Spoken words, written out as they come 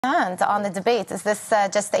stand on the debate? Is this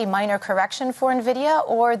just a minor correction for Nvidia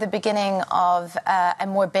or the beginning of a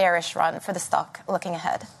more bearish run for the stock looking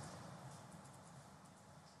ahead?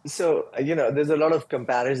 So, there's a lot of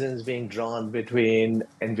comparisons being drawn between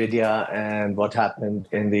Nvidia and what happened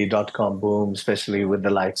in the dot-com boom, especially with the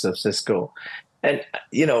likes of Cisco. And,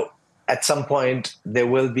 at some point, there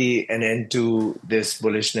will be an end to this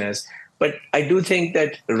bullishness. But I do think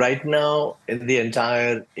that right now, in the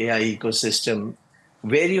entire AI ecosystem,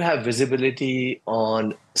 where you have visibility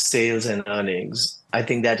on sales and earnings, I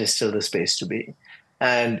think that is still the space to be.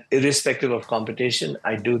 And irrespective of competition,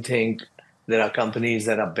 I do think there are companies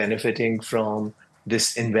that are benefiting from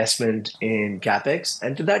this investment in CapEx.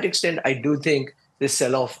 And to that extent, I do think this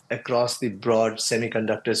sell-off across the broad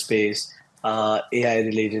semiconductor space,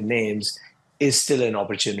 AI-related names, is still an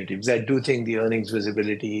opportunity, because I do think the earnings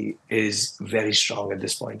visibility is very strong at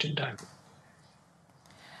this point in time.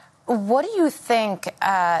 What do you think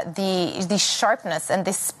the sharpness and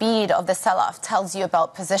the speed of the sell-off tells you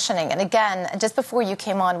about positioning? And again, just before you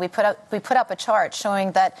came on, we put up a chart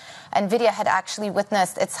showing that Nvidia had actually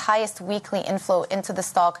witnessed its highest weekly inflow into the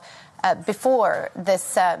stock before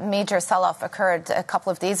this major sell-off occurred a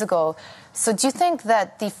couple of days ago. So do you think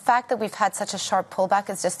that the fact that we've had such a sharp pullback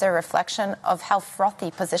is just a reflection of how frothy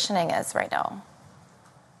positioning is right now?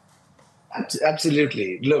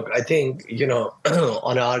 Absolutely. Look, I think,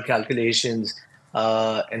 on our calculations,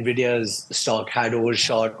 Nvidia's stock had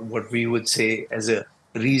overshot what we would say as a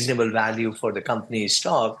reasonable value for the company's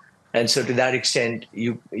stock. And so to that extent,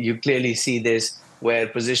 you clearly see this where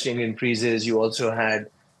positioning increases. You also had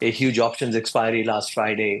a huge options expiry last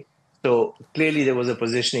Friday. So clearly there was a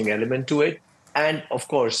positioning element to it. And of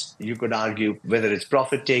course, you could argue whether it's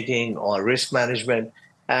profit taking or risk management.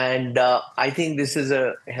 And I think this is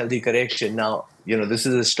a healthy correction. Now, this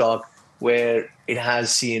is a stock where it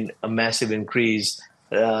has seen a massive increase,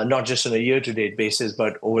 not just on a year-to-date basis,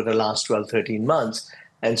 but over the last 12, 13 months.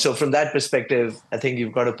 And so from that perspective, I think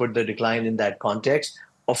you've got to put the decline in that context.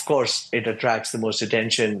 Of course, it attracts the most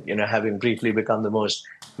attention, having briefly become the most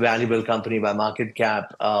valuable company by market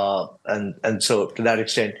cap. And so to that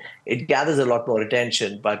extent, it gathers a lot more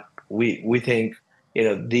attention. But we think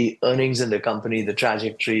the earnings in the company, the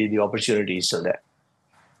trajectory, the opportunity is still there.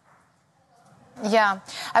 Yeah.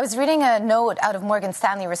 I was reading a note out of Morgan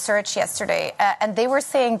Stanley Research yesterday, and they were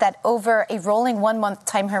saying that over a rolling 1-month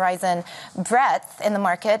time horizon, breadth in the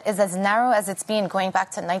market is as narrow as it's been going back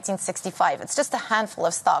to 1965. It's just a handful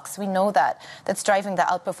of stocks. We know that's driving the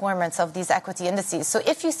outperformance of these equity indices. So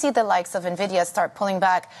if you see the likes of Nvidia start pulling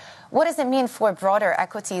back, what does it mean for broader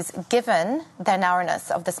equities given the narrowness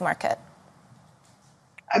of this market?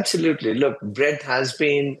 Absolutely. Look, breadth has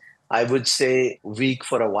been, I would say, weak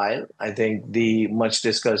for a while. I think the much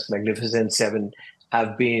discussed Magnificent Seven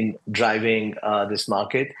have been driving this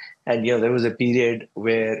market. And, there was a period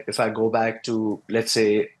where if I go back to, let's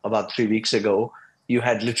say, about 3 weeks ago, you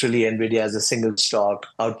had literally Nvidia as a single stock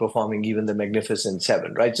outperforming even the Magnificent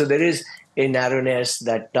Seven, right? So there is a narrowness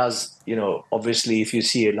that does, obviously, if you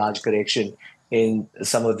see a large correction in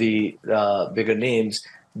some of the bigger names,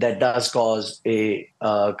 that does cause a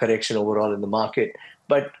correction overall in the market.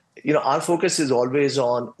 But our focus is always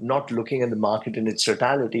on not looking at the market in its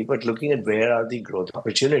totality, but looking at where are the growth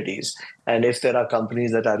opportunities. And if there are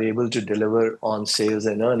companies that are able to deliver on sales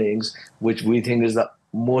and earnings, which we think is the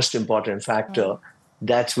most important factor,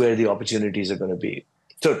 that's where the opportunities are going to be.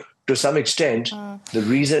 So to some extent, the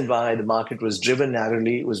reason why the market was driven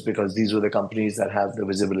narrowly was because these were the companies that have the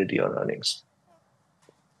visibility on earnings.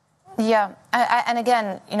 Yeah. And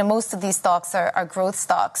again, most of these stocks are growth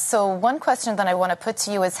stocks. So one question that I want to put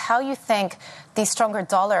to you is how you think the stronger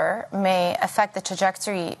dollar may affect the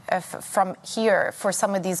trajectory from here for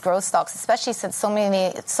some of these growth stocks, especially since so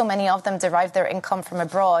many of them derive their income from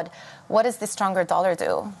abroad. What does the stronger dollar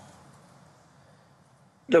do?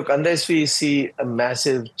 Look, unless we see a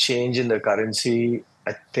massive change in the currency,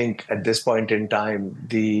 I think at this point in time,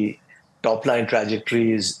 the top line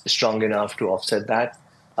trajectory is strong enough to offset that.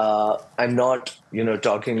 I'm not,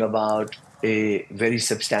 talking about a very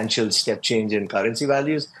substantial step change in currency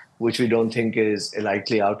values, which we don't think is a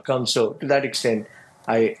likely outcome. So to that extent,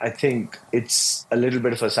 I think it's a little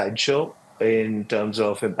bit of a sideshow in terms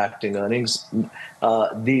of impacting earnings.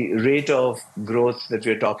 The rate of growth that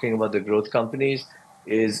we're talking about, the growth companies,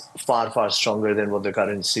 is far, far stronger than what the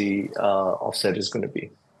currency offset is going to be.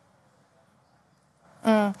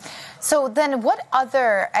 So then what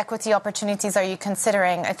other equity opportunities are you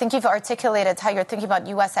considering? I think you've articulated how you're thinking about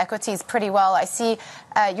U.S. equities pretty well. I see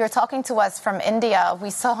you're talking to us from India. We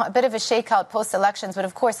saw a bit of a shakeout post-elections, but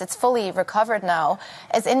of course it's fully recovered now.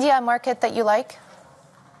 Is India a market that you like?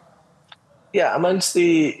 Yeah, amongst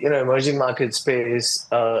the emerging market space,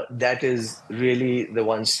 that is really the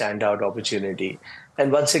one standout opportunity.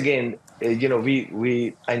 And once again, I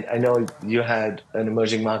know you had an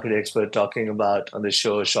emerging market expert talking about on the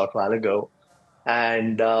show a short while ago,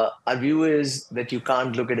 and our view is that you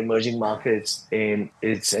can't look at emerging markets in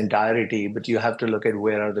its entirety, but you have to look at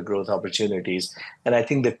where are the growth opportunities. And I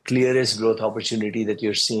think the clearest growth opportunity that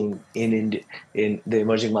you're seeing in India, in the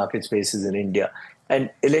emerging market space is in India. And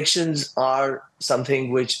elections are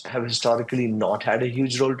something which have historically not had a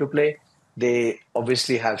huge role to play. They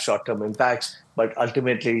obviously have short-term impacts, but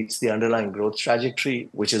ultimately it's the underlying growth trajectory,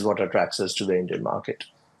 which is what attracts us to the Indian market.